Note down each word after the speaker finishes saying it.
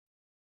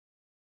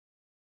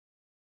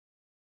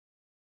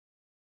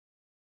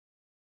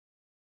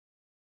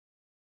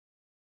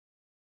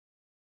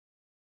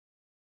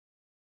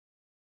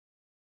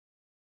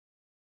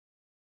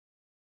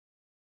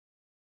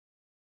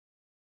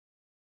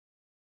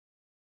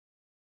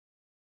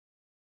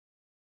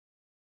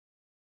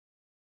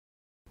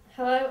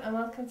Hello and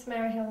welcome to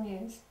Maryhill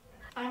News.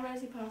 I'm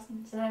Rosie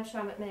Parsons. And I'm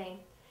Charlotte May.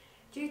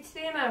 Due to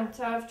the amount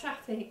of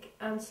traffic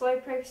and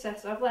slow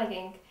process of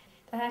legging,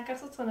 the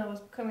Harecastle Tunnel was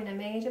becoming a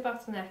major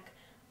bottleneck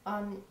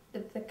on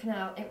the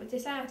canal. It was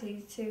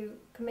decided to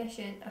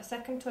commission a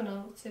second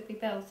tunnel to be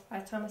built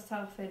by Thomas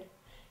Telford.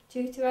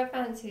 Due to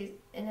advances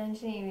in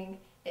engineering,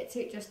 it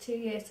took just 2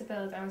 years to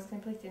build and was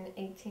completed in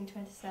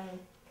 1827.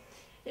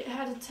 It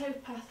had a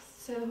towpath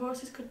so the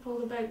horses could pull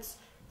the boats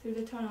through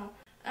the tunnel.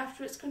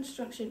 After its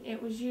construction,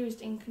 it was used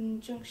in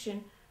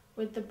conjunction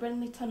with the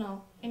Brindley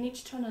Tunnel. In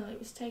each tunnel, it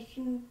was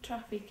taking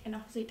traffic in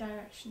opposite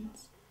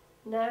directions.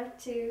 Now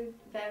to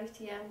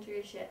Verity and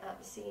Drusha at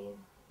the scene.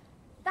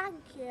 Thank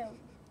you.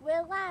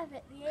 We're live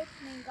at the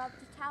opening of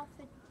the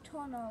Telford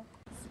Tunnel.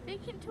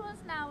 Speaking to us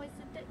now is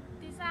the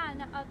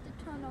designer of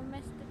the tunnel,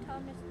 Mr.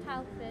 Thomas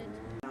Telford.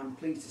 I'm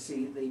pleased to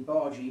see the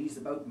bargees,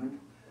 the boatmen,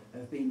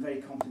 have been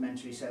very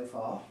complimentary so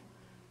far.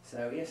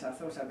 So yes, I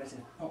thought I'd better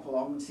pop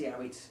along and see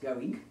how it's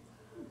going.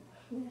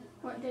 Yeah.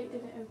 What date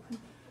did it open?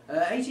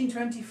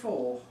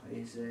 1824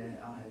 is,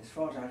 as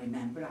far as I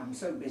remember. I'm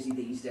so busy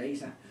these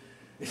days. How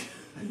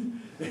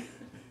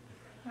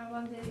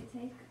long did it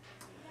take?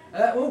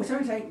 Well, it's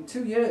only taken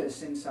 2 years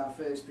since I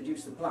first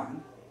produced the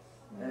plan,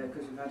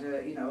 because we've had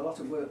a lot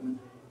of workmen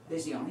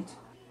busy on it.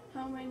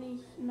 How many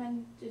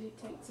men did it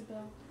take to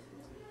build?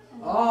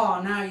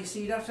 Oh, now you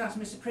see, that's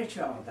Mr.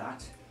 Pritchard,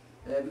 that,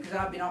 because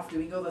I've been off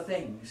doing other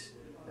things.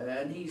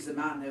 And he's the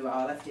man who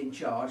I left in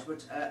charge,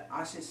 but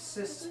I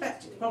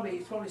suspect it's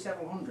probably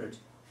several hundred.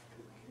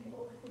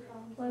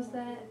 Was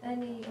there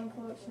any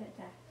unfortunate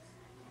deaths?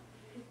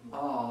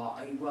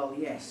 Ah, well,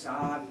 yes.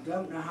 I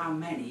don't know how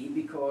many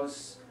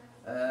because,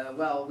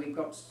 well, we've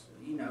got,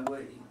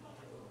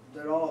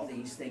 there are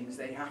these things,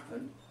 they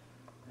happen,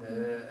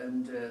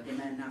 and the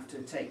men have to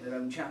take their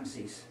own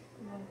chances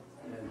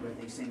with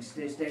these things.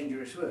 It is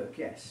dangerous work,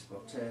 yes,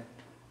 but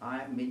I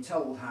haven't been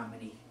told how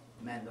many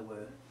men there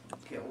were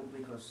killed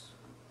because,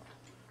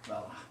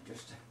 well,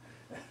 just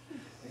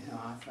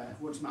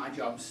once my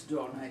job's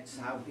done, it's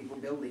how people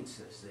build it.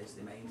 It's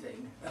the main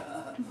thing.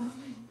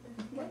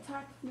 What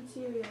type of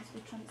materials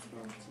were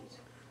transported?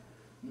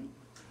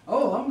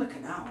 Oh, along the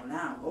canal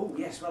now. Oh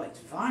yes, well, it's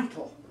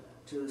vital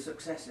to the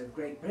success of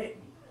Great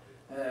Britain.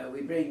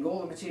 We bring all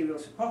the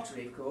materials for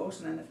pottery, of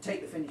course, and then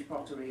take the finished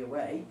pottery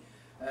away.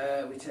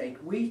 We take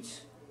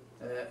wheat,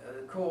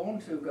 corn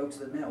to go to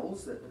the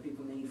mills that the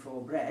people need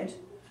for bread.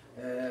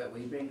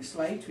 We bring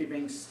slate, we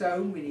bring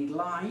stone, we need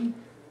lime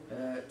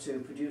to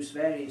produce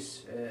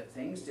various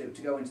things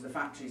to go into the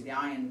factories, the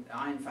iron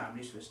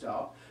foundries for a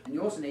start, and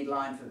you also need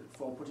lime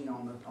for putting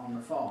on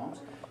the farms.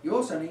 You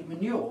also need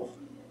manure,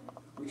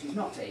 which is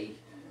not a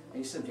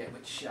subject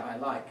which I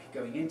like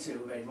going into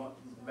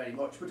very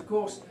much, but of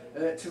course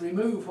to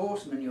remove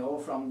horse manure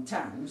from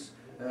towns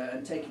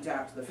and take it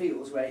out to the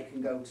fields where it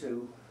can go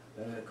to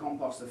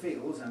compost the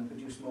fields and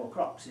produce more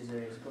crops is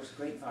of course a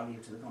great value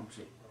to the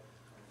country.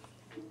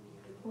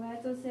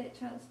 Where does it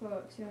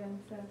transport to and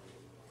fro?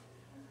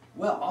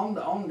 Well,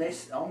 on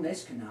this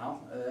canal,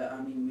 I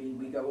mean,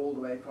 we go all the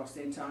way across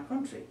the entire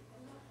country,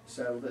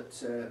 so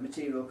that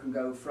material can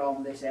go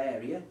from this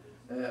area,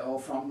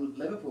 or from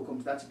Liverpool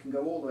comes that, it can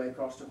go all the way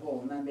across to Hull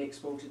and then be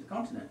exported to the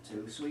continent,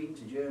 to Sweden,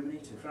 to Germany,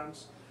 to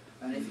France.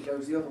 And if it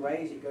goes the other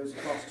way, it goes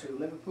across to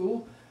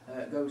Liverpool,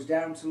 goes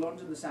down to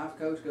London, the south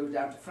coast, goes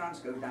down to France,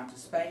 goes down to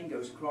Spain,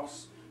 goes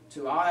across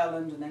to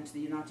Ireland and then to the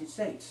United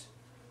States.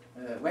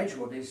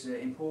 Wedgwood is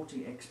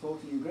exporting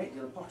a great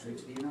deal of pottery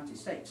to the United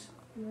States,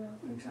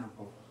 for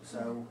example.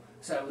 So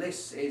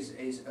this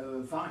is a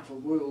vital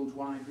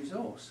worldwide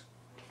resource,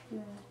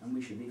 and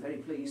we should be very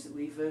pleased that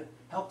we've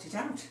helped it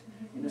out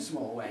in a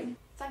small way.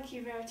 Thank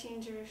you, Verity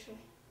and Drusha.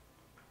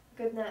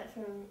 Good night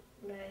from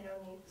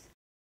Maryhill News.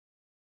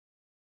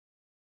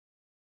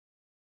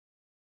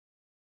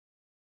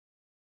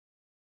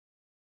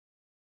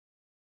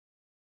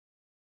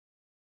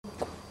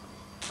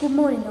 Good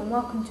morning and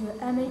welcome to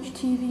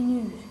MHTV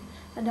News,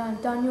 and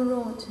I'm Daniel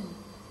Rawlinson.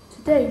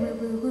 Today we'll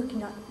be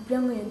looking at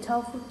Brindley and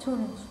Telford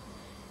tunnels.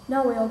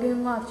 Now we are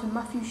going live to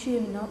Matthew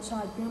Sheeran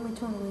outside Brindley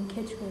Tunnel in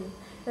Kidsgrove.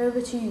 Over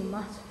to you,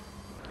 Matt.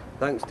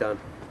 Thanks, Dan.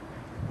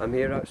 I'm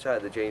here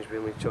outside the James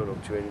Brindley Tunnel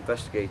to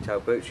investigate how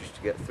boats used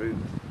to get through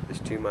this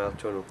 2-mile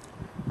tunnel.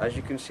 As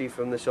you can see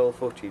from this old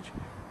footage,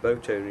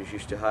 boat owners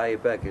used to hire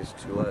beggars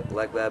to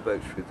leg their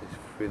boats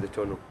through the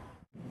tunnel.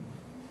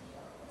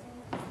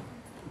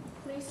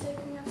 Please say,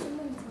 can we have some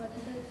money to let the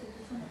boat through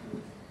the tunnel,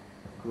 please?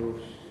 Of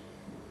course.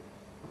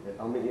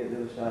 I'll meet you at the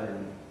other side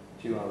in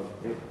 2 hours.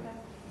 Yep.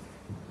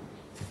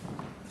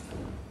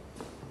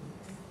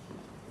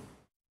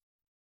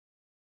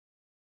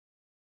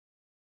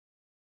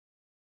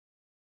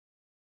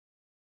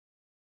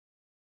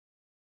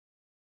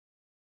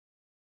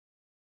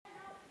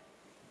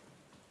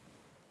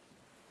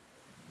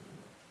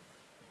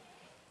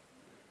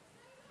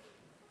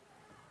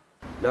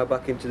 Now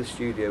back into the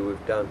studio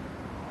with Dan.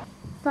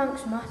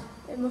 Thanks, Matt.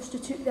 It must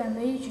have took them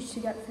ages to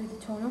get through the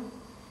tunnel.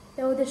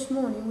 Earlier this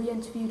morning we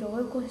interviewed a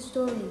local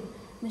historian,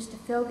 Mr.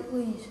 Philip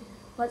Lees.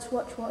 Let's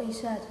watch what he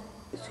said.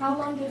 How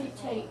long did it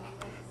take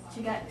to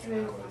get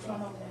through the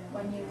tunnel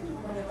when you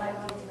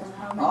elected, and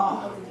how many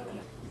Ah. people did it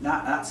take?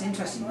 That's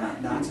interesting.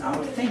 That I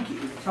would think it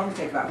would probably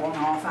take about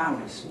 1.5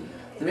 hours.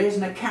 There is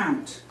an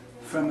account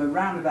from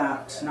around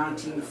about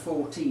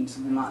 1914,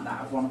 something like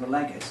that, of one of the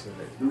leggers,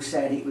 who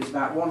said it was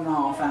about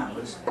 1.5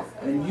 hours,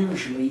 and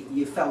usually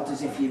you felt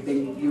as if you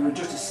were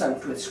just as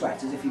soaked with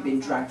sweat as if you'd been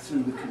dragged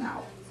through the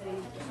canal.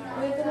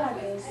 Were the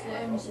leggers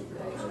the owners of the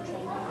boats or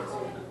traders?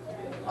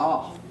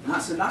 Oh,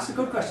 that's a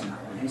good question,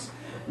 that one is.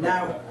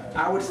 Now,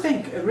 I would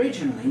think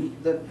originally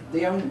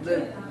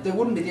they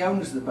wouldn't be the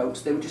owners of the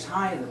boats, they would just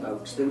hire the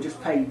boats, they were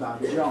just paid by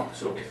the job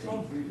sort of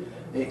thing.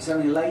 It's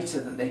only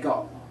later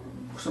that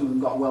some of them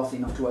got wealthy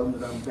enough to own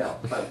their own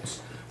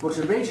boats. But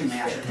originally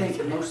I should think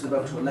that most of the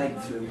boats were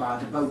legged through by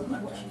the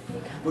boatmen.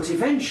 But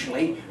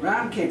eventually,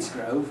 round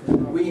Kidsgrove,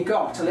 we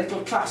got a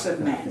little class of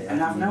men,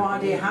 and I've no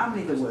idea how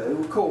many there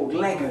were called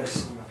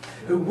leggers,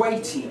 who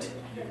waited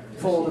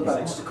for the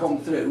boats to come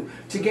through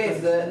to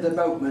give the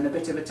boatmen a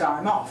bit of a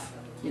time off.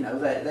 You know,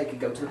 they could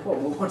go to the pub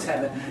or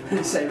whatever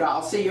and say, right,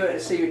 I'll see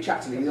you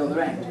chatting at the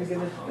other end.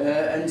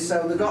 And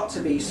so there got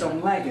to be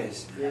some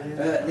leggers.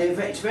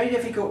 It's very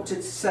difficult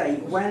to say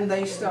when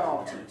they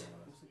started.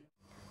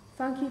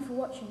 Thank you for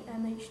watching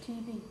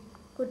MHTV.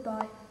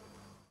 Goodbye.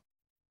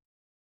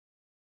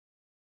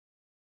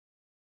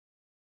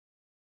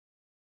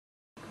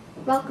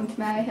 Welcome to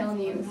Maryhill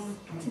News.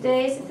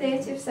 Today is the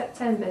 30th of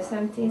September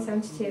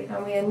 1772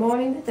 and we are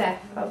mourning the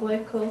death of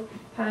local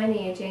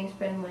pioneer James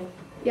Brindley.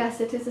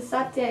 Yes, it is a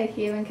sad day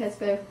here in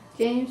Kidsgrove.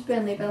 James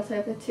Brindley built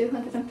over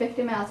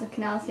 250 miles of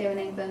canals here in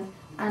England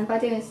and by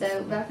doing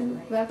so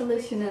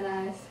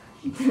revolutionised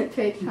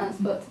trade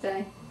transport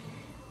today.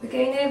 We're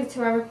going over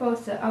to our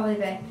reporter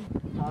Oliver.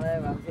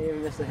 Hello, I'm here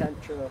with Mr.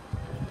 Henshaw.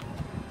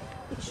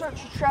 It's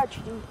such a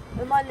tragedy.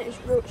 A man that has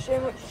brought so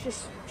much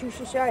to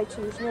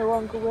society is no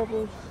longer with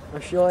us.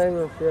 I'm sure he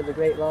will feel the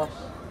great loss.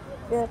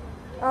 Yeah,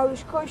 I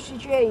was close to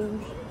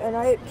James and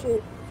I hope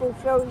to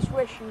fulfil his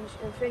wishes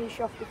and finish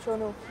off the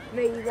tunnel.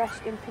 May he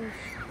rest in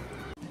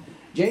peace.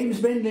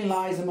 James Brindley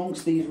lies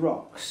amongst these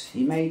rocks.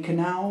 He made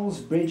canals,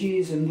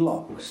 bridges and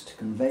locks to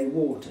convey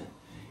water.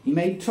 He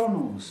made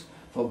tunnels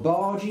for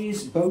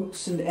barges,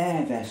 boats and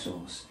air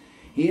vessels.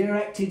 He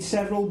erected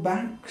several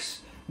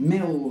banks,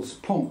 mills,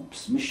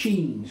 pumps,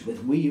 machines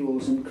with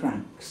wheels and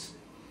cranks.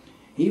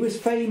 He was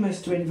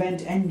famous to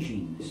invent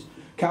engines,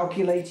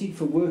 calculated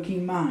for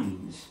working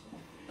mines.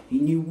 He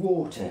knew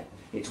water,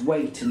 its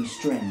weight and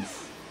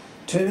strength,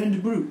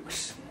 turned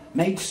brooks,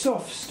 made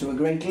soughs to a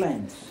great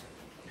length.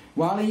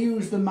 While he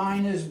used the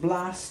miner's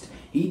blast,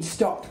 he'd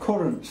stopped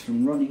currents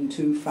from running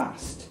too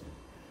fast.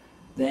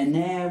 There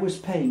ne'er was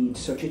paid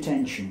such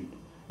attention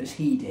as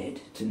he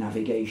did to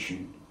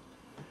navigation.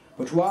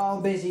 But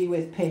while busy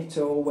with pit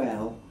or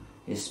well,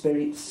 his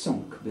spirits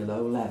sunk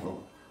below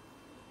level.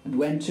 And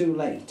when too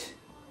late,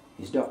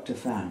 his doctor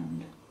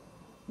found,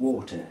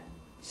 water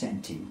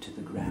sent him to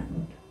the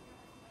ground.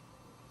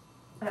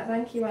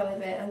 Thank you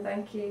Oliver and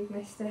thank you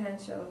Mr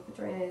Henshaw for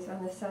joining us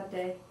on this sad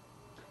day.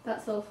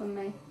 That's all from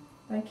me.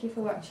 Thank you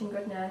for watching,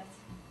 good night.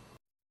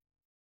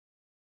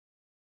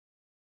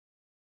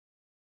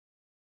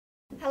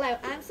 Hello,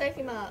 I'm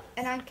Sophie Mark.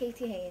 And I'm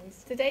Katie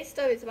Haynes. Today's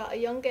story is about a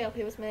young girl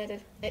who was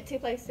murdered. It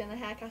took place in the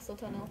Harecastle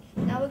Tunnel.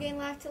 Now we're going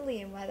live to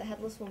Liam where the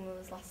headless woman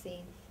was last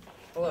seen.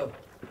 Hello,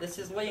 this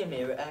is Liam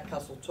here at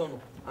Harecastle Tunnel.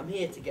 I'm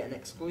here to get an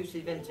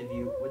exclusive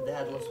interview with the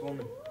headless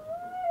woman.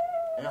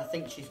 And I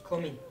think she's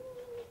coming.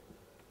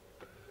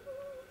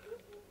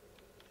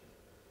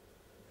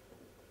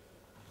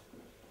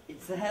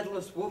 It's the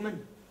headless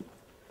woman.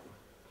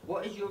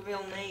 What is your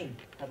real name,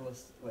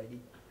 headless lady?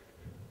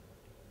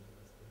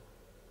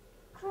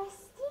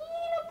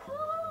 Christina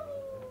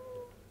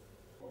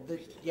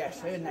Collins.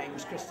 Yes, her name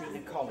was Christina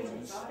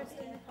Collins.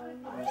 Christina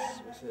Collins.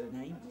 Was her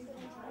name.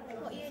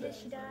 What year did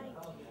she die?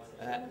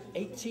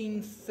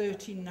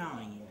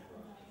 1839.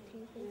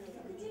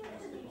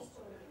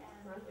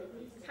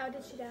 How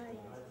did she die?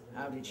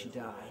 How did she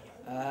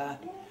die?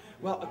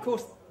 Well, of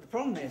course, the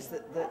problem is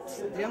that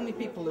the only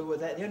people who were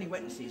there, the only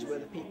witnesses were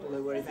the people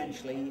who were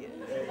eventually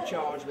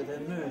charged with her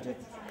murder.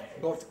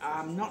 But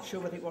I'm not sure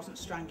whether it wasn't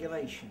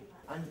strangulation.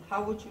 And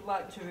how would you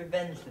like to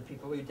revenge the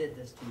people who did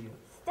this to you?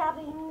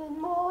 Stabbing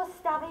and more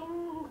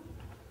stabbing.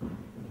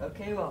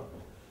 Okay, well,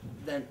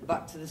 then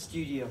back to the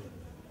studio.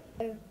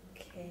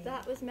 Okay.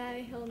 That was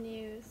Maryhill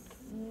News.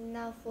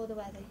 Now for the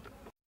weather.